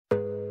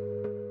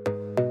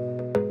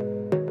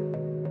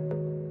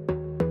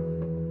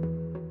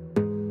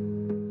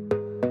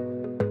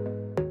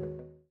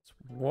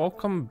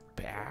welcome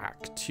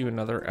back to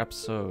another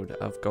episode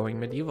of Going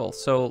Medieval.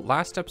 So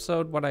last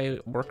episode, what I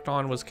worked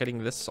on was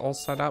getting this all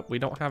set up. We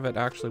don't have it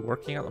actually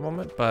working at the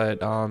moment,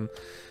 but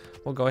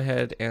we'll go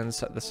ahead and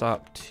set this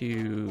up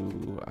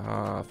to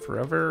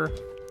forever,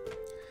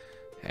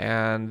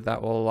 and that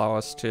will allow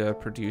us to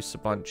produce a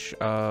bunch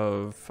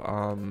of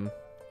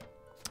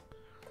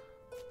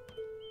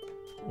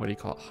what do you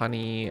call it,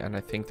 honey, and I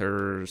think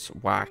there's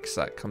wax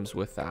that comes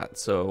with that.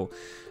 So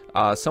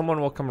someone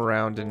will come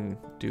around and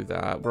do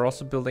that. We're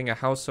also building a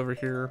house over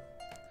here.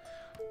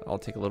 I'll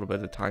take a little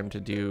bit of time to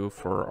do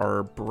for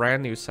our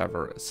brand new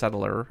settler,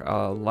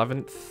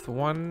 11th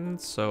one.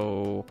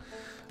 So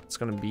it's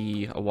going to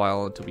be a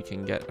while until we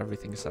can get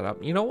everything set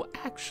up. You know,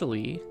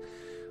 actually,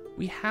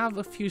 we have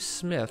a few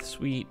smiths.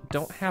 We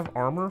don't have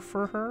armor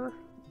for her,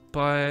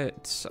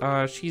 but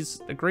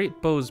she's a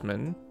great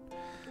bowsman.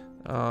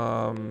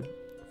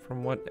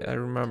 From what I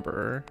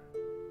remember,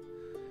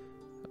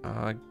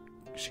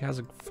 she has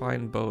a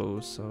fine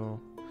bow, so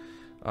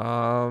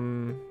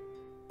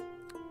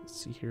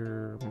let's see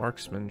here,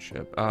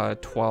 marksmanship,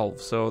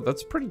 12, so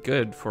that's pretty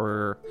good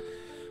for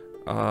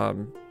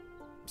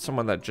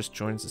someone that just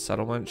joins the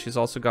settlement. She's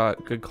also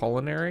got good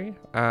culinary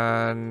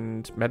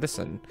and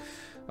medicine.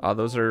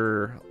 Those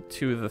are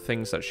two of the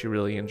things that she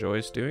really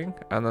enjoys doing.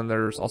 And then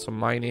there's also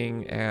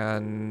mining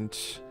and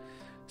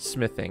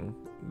smithing.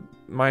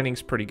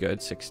 Mining's pretty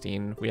good,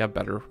 16. We have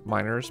better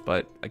miners,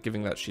 but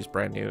given that she's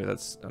brand new,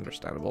 that's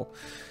understandable.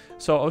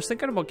 So I was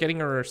thinking about getting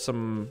her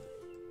some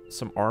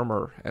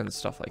armor and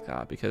stuff like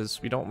that,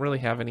 because we don't really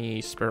have any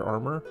spare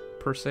armor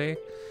per se.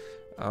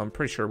 I'm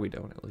pretty sure we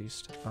don't, at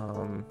least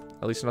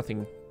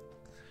nothing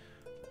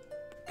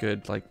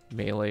good like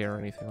melee or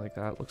anything like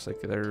that. Looks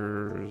like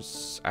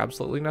there's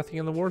absolutely nothing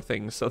in the war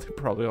things, so they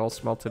probably all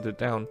smelted it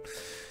down.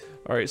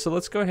 All right, so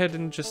let's go ahead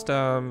and just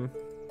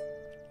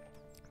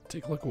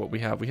take a look at what we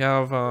have. We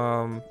have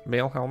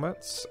mail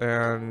helmets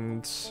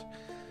and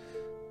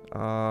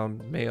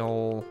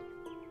mail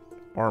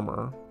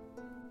armor.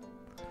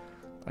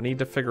 I need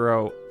to figure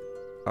out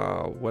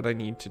what I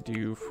need to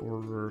do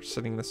for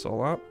setting this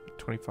all up.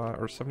 25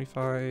 or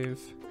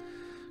 75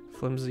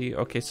 flimsy.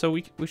 Okay, so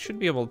we should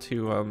be able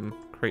to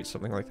create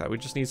something like that. We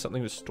just need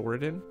something to store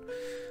it in.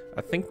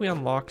 I think we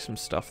unlocked some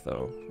stuff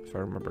though, if I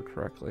remember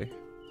correctly.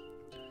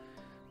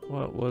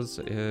 What was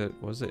it?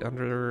 Was it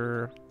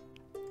under...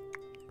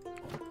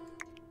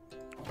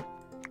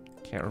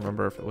 Can't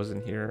remember if it was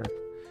in here.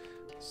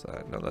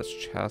 So no, that's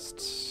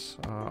chests,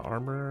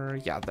 armor.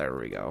 Yeah, there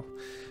we go.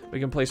 We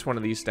can place one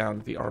of these down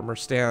to the armor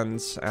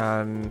stands,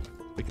 and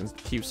we can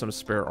keep some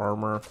spare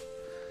armor.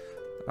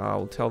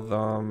 We'll tell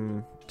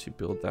them to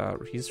build that.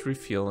 He's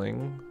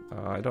refueling.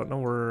 I don't know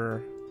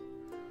where.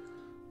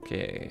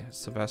 Okay,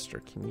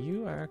 Sylvester, can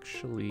you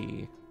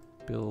actually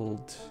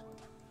build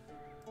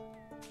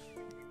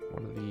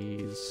one of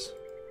these?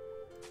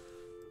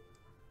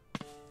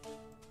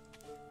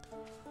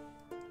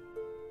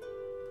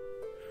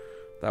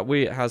 That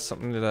way it has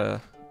something to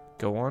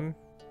go on.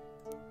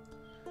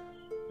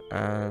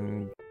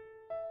 And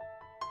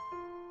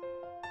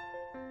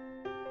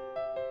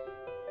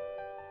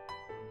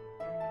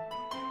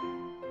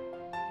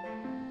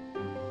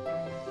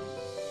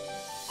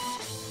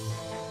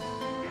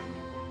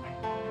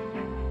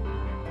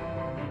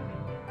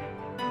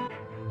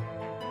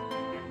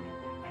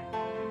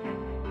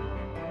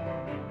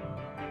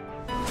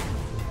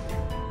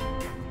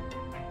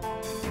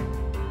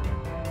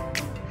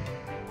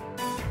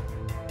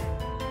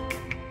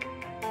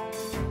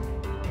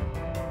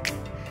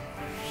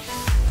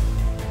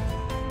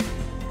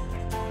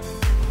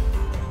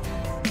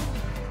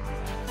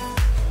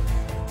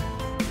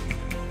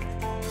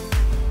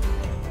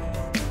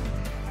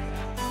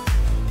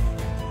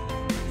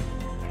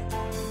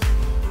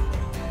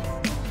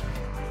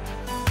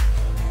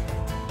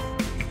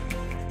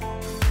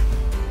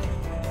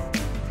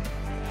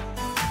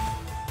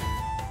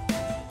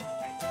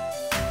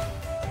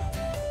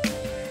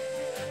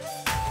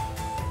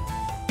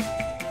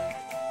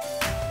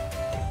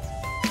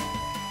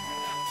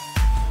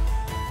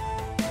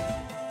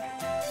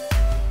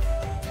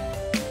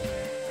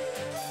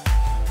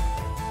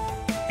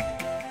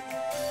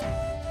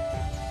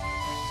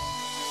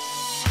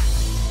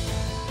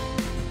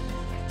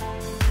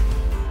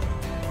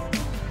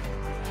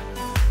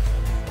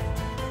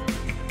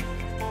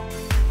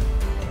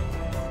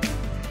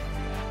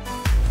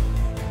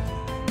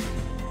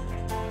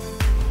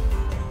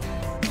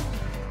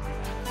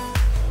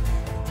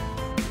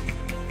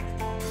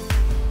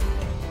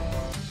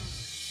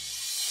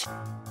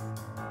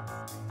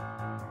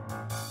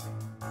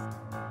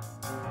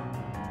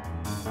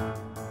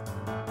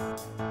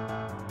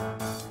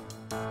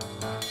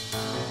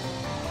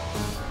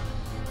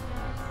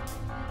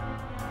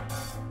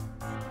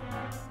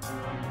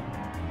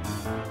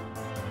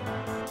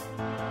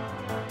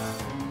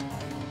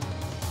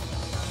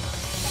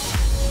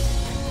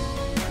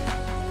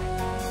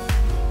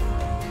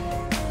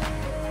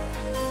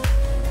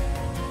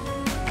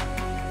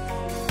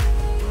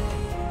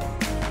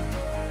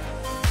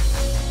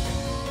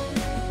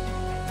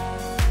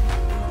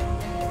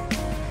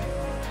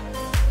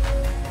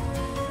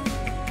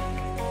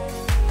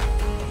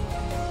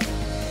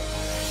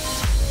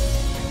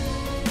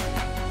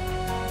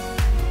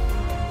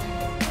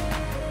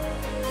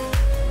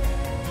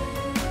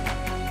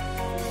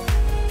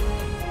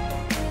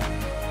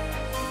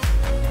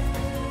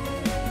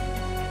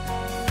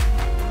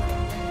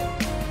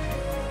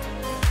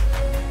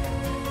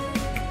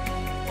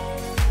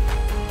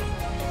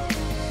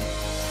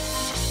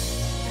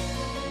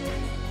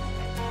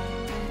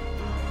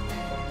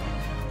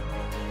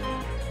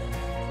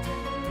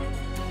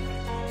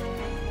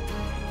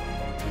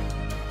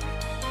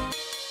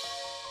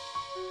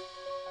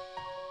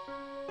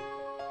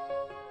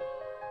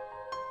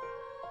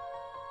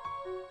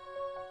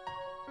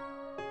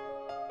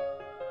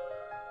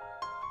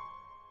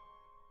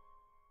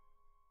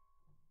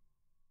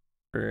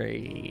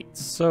Great.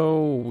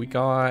 So we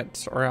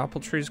got our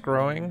apple trees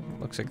growing.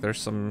 Looks like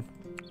there's some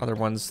other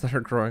ones that are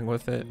growing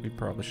with it. We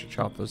probably should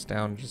chop those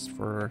down just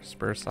for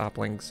spare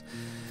saplings.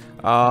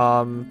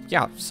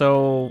 Yeah,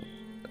 so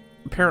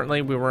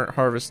apparently we weren't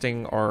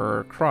harvesting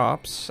our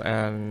crops,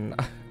 and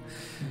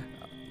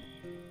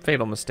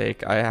fatal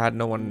mistake. I had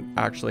no one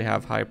actually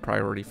have high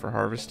priority for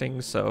harvesting,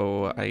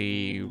 so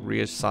I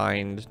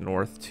reassigned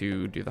North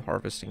to do the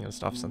harvesting and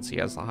stuff since he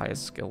has the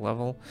highest skill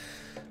level.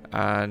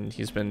 And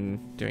he's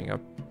been doing a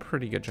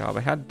pretty good job.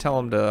 I had to tell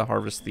him to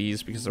harvest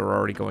these because they're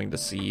already going to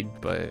seed,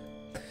 but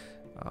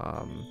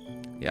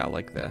yeah,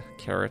 like the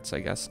carrots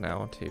I guess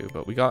now too.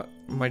 But we got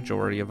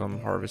majority of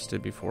them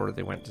harvested before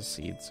they went to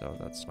seed, so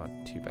that's not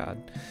too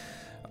bad.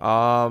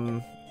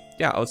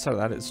 Yeah, outside of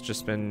that, it's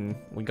just been,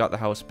 we got the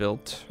house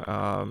built.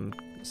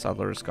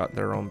 Settlers got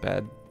their own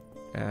bed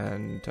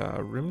and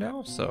room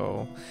now,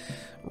 so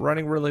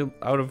running really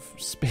out of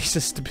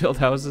spaces to build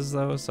houses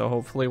though, so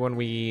hopefully when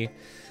we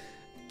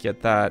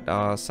get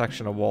that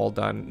section of wall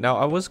done. Now,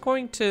 I was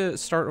going to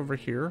start over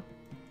here,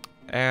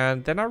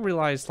 and then I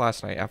realized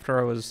last night after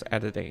I was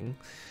editing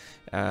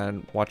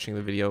and watching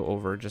the video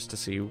over just to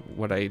see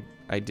what I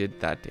did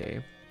that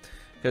day,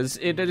 because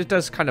it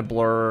does kind of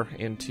blur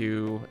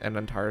into an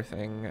entire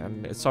thing,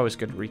 and it's always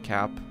good to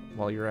recap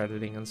while you're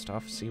editing and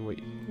stuff, see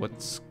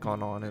what's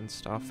gone on and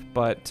stuff.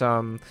 But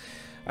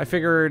I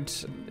figured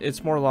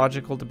it's more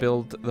logical to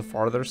build the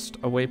farthest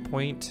away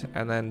point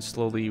and then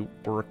slowly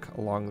work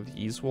along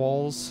these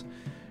walls,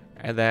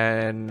 and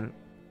then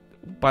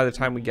by the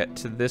time we get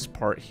to this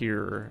part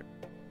here,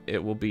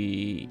 it will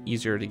be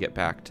easier to get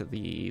back to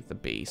the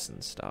base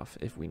and stuff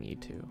if we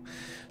need to.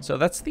 So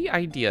that's the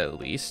idea, at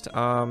least.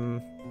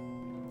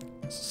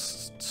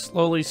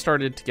 Slowly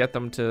started to get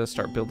them to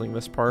start building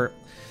this part,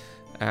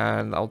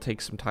 and that'll take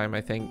some time,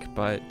 I think,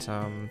 but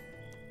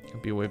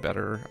it'll be way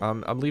better.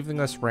 I'm leaving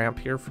this ramp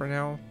here for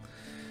now.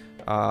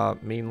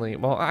 Mainly,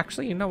 well,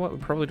 actually, you know what? We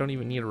probably don't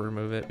even need to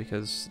remove it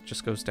because it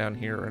just goes down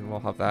here, and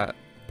we'll have that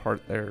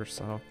part there.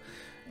 So,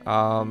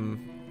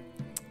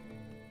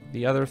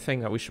 the other thing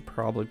that we should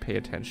probably pay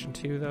attention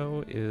to,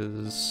 though,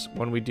 is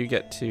when we do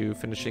get to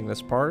finishing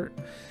this part,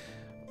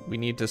 we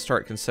need to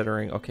start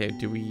considering, okay,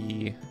 do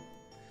we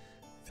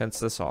fence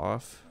this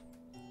off,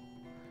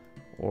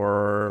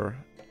 or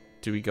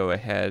do we go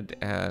ahead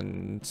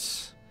and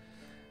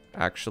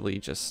actually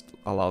just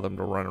allow them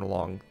to run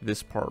along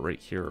this part right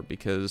here,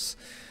 because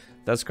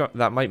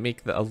that might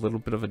make a little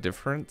bit of a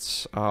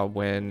difference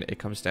when it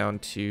comes down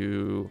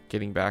to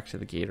getting back to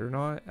the gate or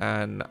not,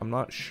 and I'm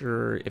not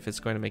sure if it's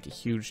going to make a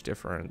huge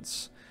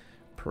difference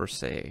per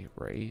se,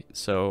 right?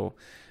 So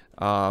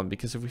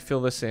because if we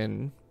fill this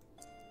in,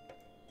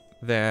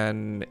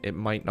 then it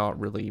might not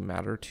really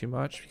matter too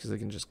much because they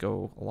can just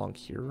go along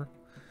here.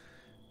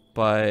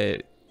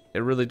 But it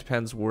really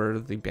depends where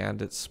the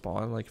bandits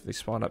spawn. Like if they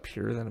spawn up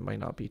here, then it might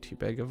not be too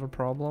big of a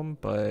problem.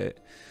 But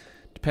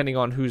depending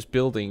on who's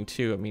building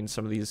too, I mean,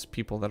 some of these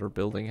people that are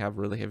building have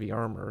really heavy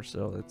armor,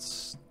 so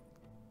it's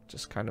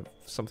just kind of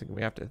something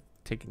we have to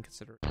take in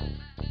consideration.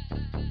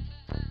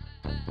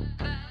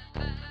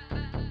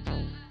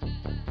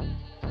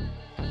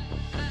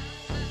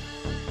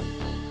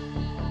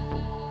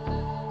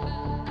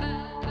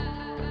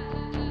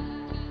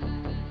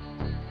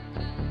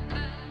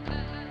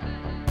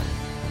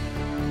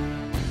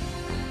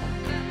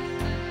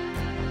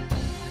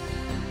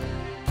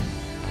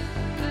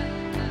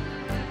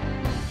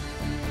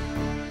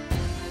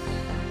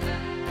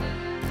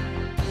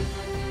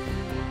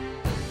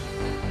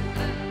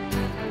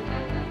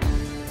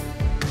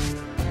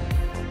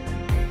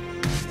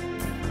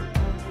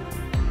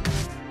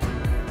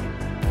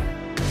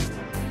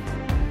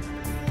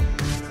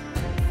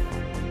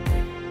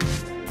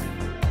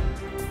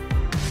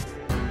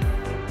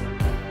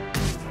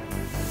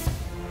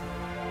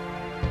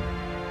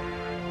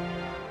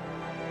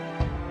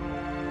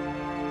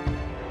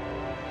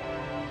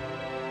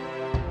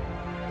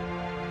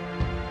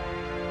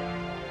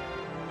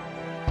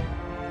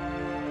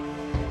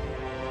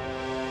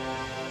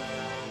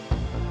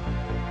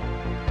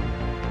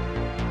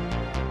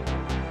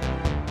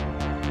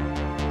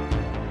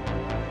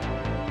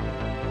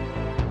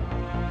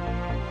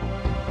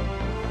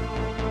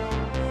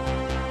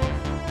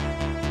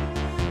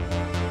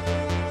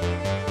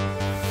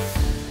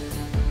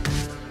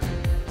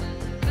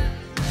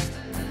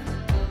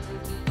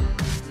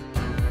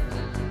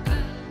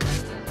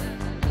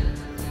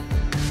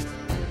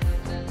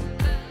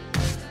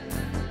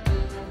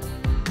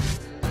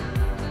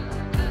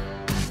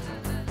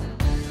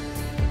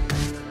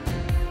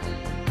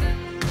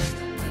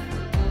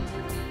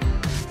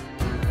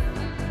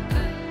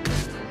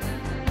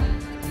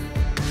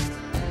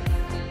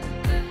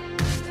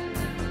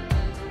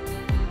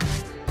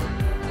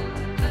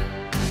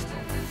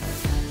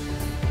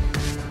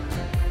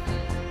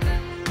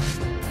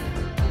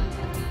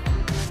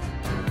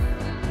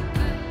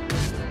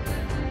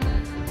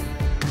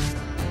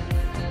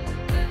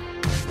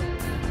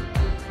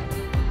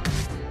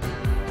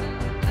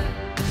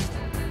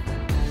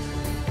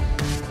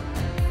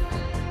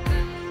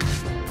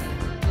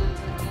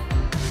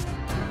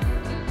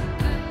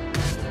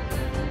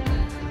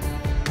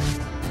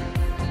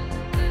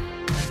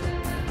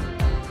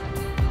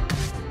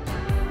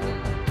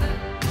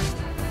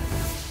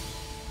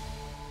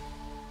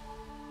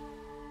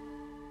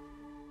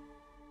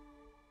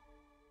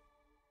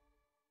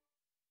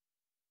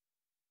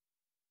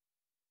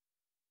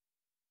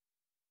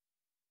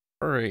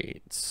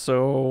 Alright,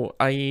 so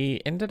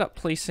I ended up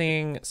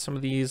placing some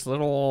of these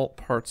little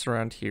parts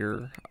around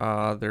here.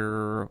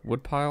 They're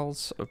wood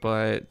piles,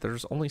 but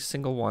there's only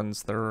single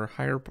ones that are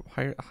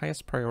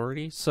highest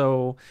priority.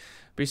 So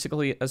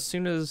basically, as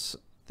soon as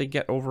they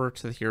get over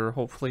to here,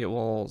 hopefully it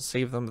will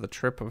save them the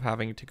trip of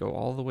having to go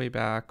all the way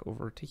back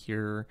over to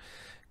here,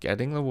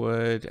 getting the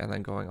wood, and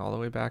then going all the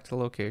way back to the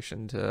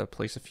location to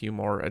place a few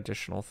more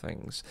additional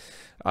things.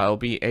 It'll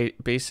be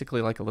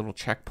basically like a little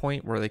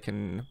checkpoint where they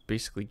can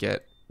basically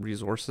get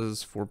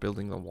resources for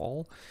building the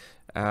wall.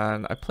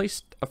 And I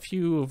placed a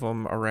few of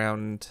them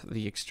around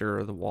the exterior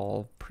of the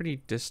wall,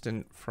 pretty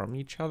distant from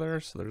each other.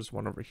 So there's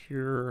one over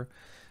here,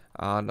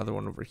 another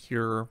one over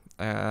here,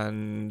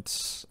 and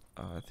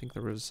I think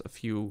there was a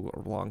few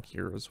along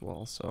here as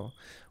well. So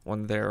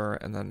one there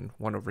and then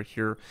one over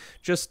here,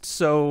 just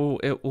so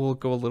it will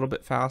go a little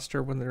bit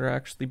faster when they're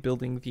actually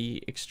building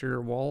the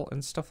exterior wall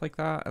and stuff like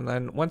that. And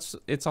then once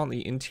it's on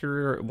the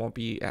interior, it won't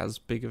be as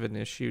big of an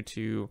issue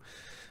to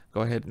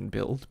go ahead and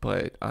build.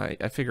 But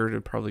I figured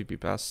it'd probably be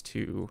best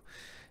to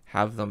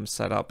have them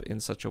set up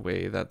in such a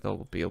way that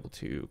they'll be able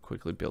to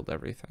quickly build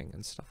everything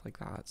and stuff like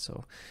that.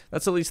 So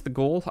that's at least the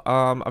goal.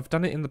 I've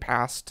done it in the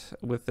past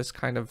with this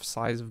kind of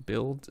size of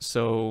build,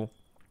 so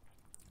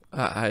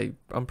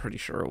I'm pretty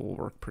sure it will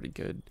work pretty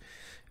good.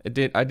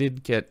 I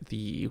did get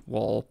the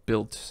wall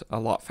built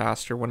a lot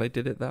faster when I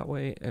did it that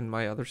way in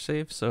my other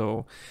save,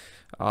 so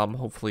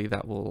hopefully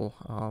that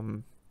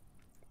will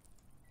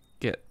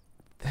get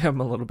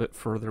them a little bit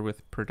further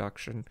with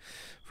production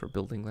for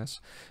building this.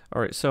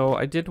 All right, so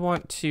I did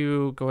want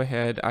to go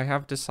ahead. I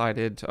have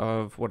decided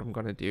of what I'm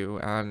going to do,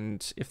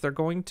 and if they're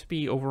going to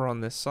be over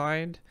on this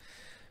side,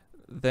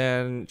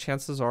 then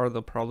chances are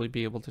they'll probably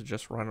be able to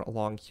just run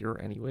along here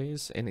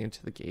anyways and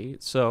into the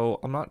gate. So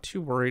I'm not too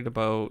worried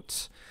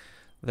about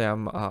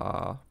them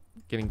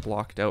getting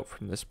blocked out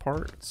from this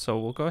part. So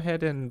we'll go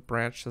ahead and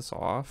branch this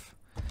off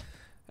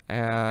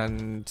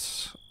and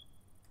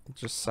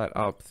just set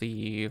up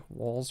the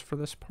walls for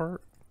this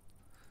part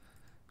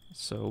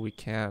so we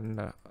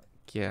can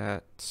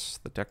get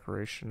the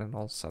decoration and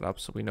all set up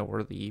so we know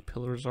where the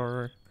pillars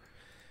are.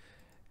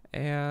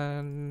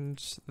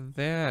 And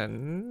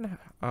then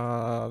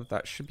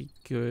that should be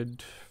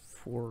good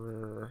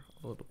for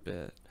a little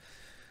bit.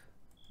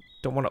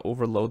 Don't want to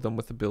overload them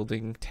with the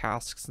building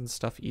tasks and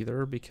stuff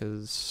either,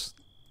 because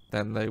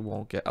then they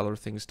won't get other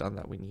things done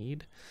that we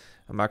need.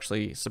 I'm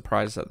actually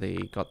surprised that they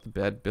got the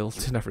bed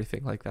built and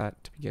everything like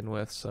that to begin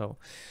with. So,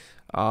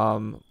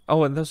 oh,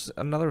 and there's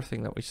another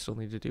thing that we still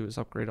need to do is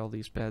upgrade all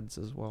these beds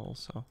as well.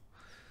 So,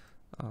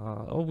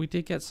 oh, we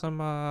did get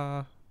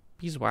some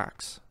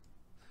beeswax.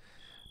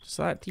 Does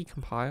that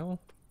decompile?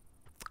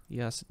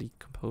 Yes, it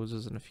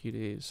decomposes in a few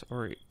days. All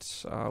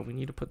right, we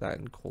need to put that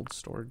in cold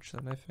storage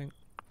then, I think.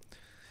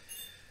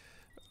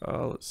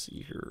 Let's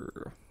see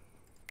here.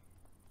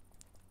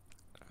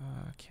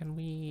 Can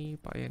we,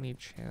 by any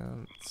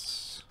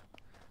chance,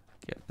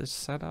 get this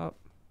set up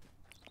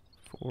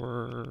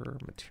for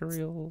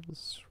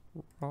materials,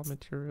 raw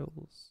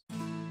materials?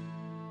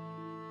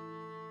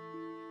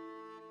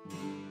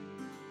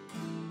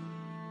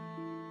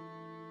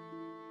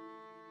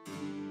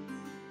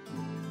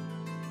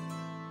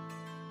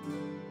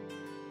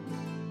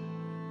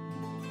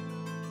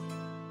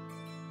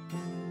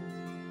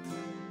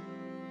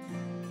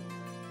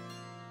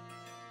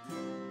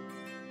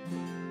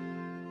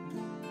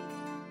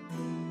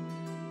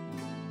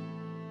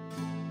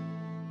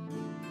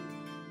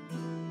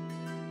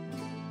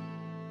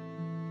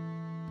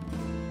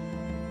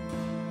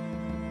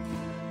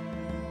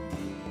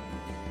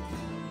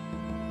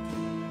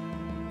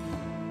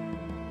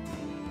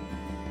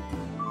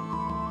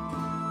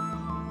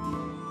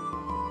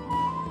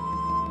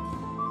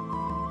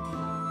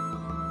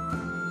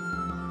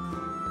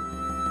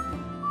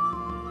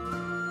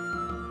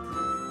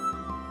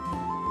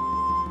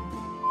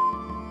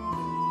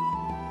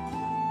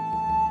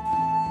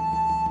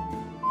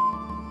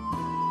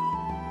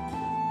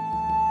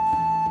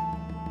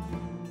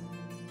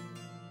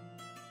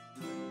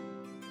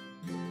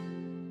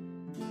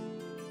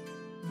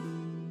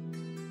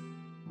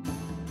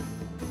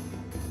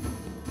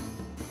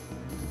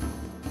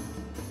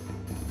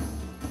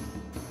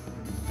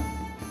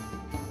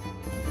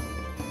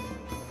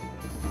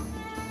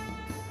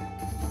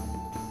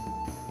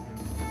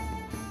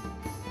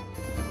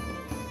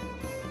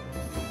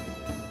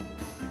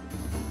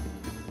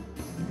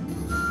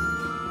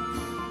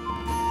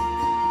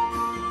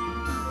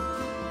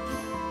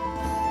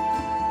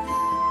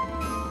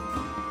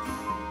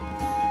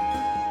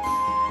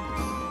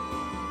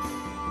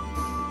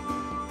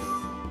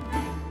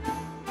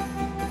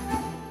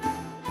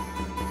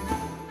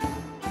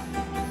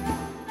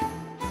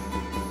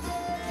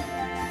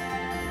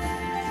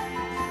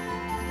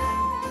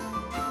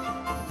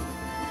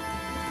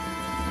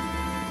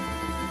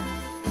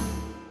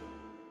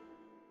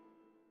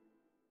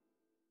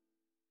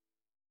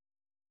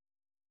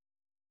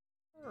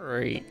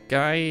 Alright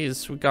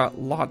guys, we got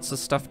lots of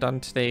stuff done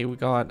today. We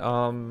got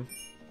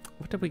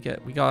what did we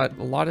get? We got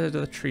a lot of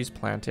the trees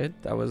planted.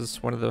 That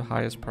was one of the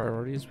highest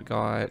priorities. We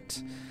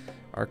got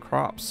our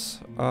crops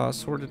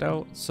sorted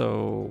out,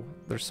 so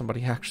there's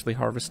somebody actually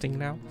harvesting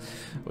now,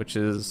 which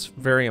is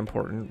very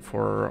important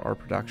for our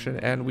production.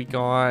 And we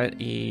got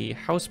a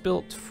house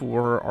built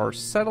for our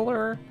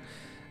settler,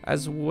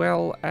 as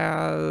well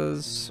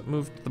as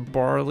moved the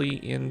barley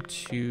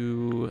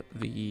into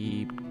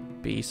the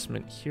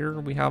basement here.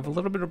 We have a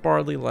little bit of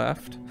barley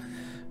left.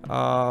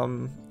 I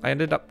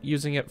ended up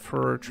using it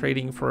for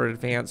trading for an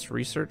advanced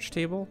research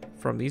table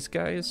from these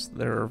guys.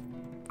 They're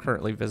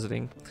currently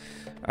visiting,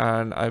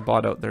 and I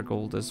bought out their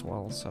gold as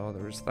well, so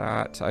there's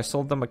that. I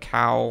sold them a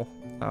cow,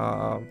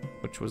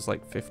 which was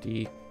like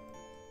 50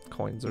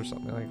 coins or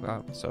something like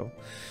that. So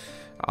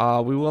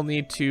we will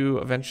need to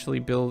eventually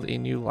build a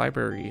new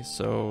library,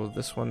 so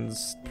this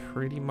one's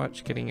pretty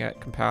much getting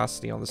at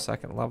capacity on the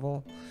second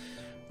level.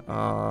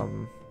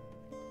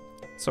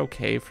 It's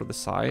okay for the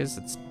size.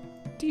 Its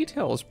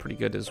detail is pretty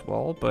good as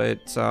well, but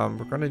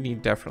we're going to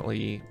need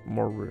definitely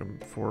more room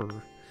for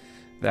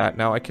that.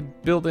 Now I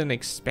could build an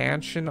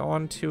expansion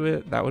onto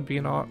it, that would be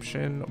an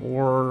option,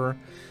 or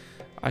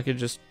I could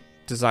just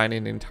design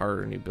an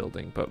entire new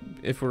building. But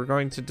if we're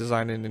going to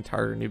design an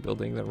entire new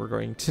building, then we're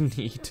going to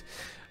need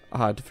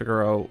to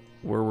figure out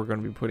where we're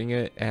going to be putting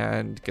it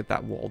and get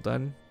that wall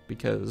done,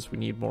 because we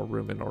need more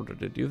room in order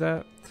to do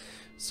that.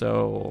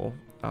 So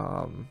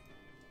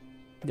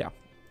yeah,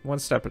 one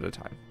step at a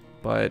time.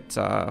 But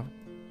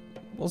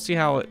we'll see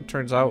how it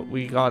turns out.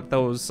 We got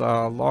those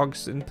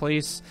logs in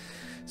place,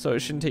 so it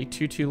shouldn't take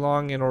too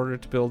long in order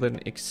to build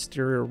an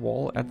exterior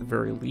wall at the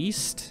very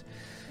least.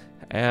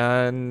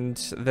 And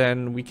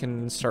then we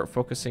can start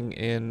focusing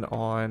in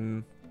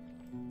on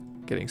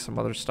getting some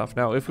other stuff.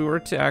 Now, if we were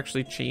to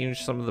actually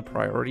change some of the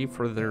priority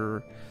for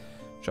their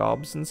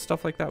jobs and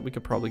stuff like that, we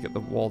could probably get the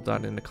wall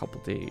done in a couple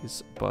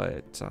days.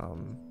 But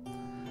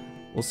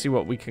we'll see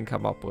what we can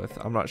come up with.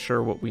 I'm not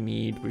sure what we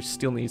need. We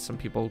still need some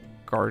people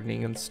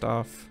gardening and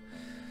stuff.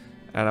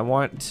 And I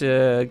want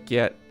to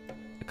get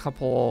a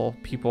couple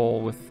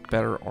people with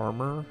better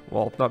armor.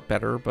 Well, not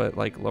better, but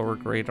like lower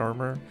grade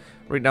armor.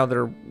 Right now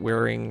they're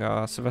wearing,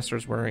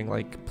 Sylvester's wearing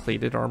like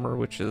plated armor,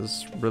 which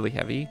is really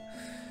heavy.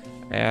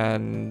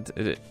 And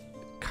it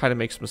kind of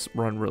makes him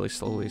run really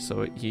slowly.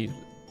 So he,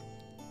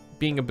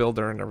 being a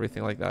builder and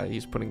everything like that,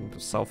 he's putting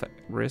himself at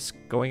risk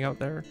going out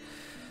there.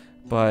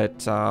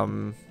 But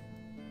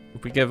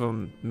if we give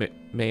him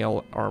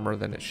male armor,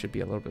 then it should be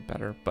a little bit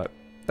better. But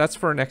that's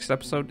for our next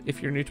episode.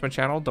 If you're new to my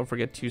channel, don't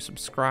forget to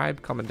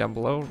subscribe, comment down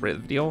below, rate the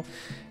video,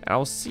 and I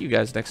will see you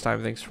guys next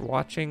time. Thanks for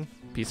watching.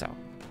 Peace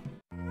out.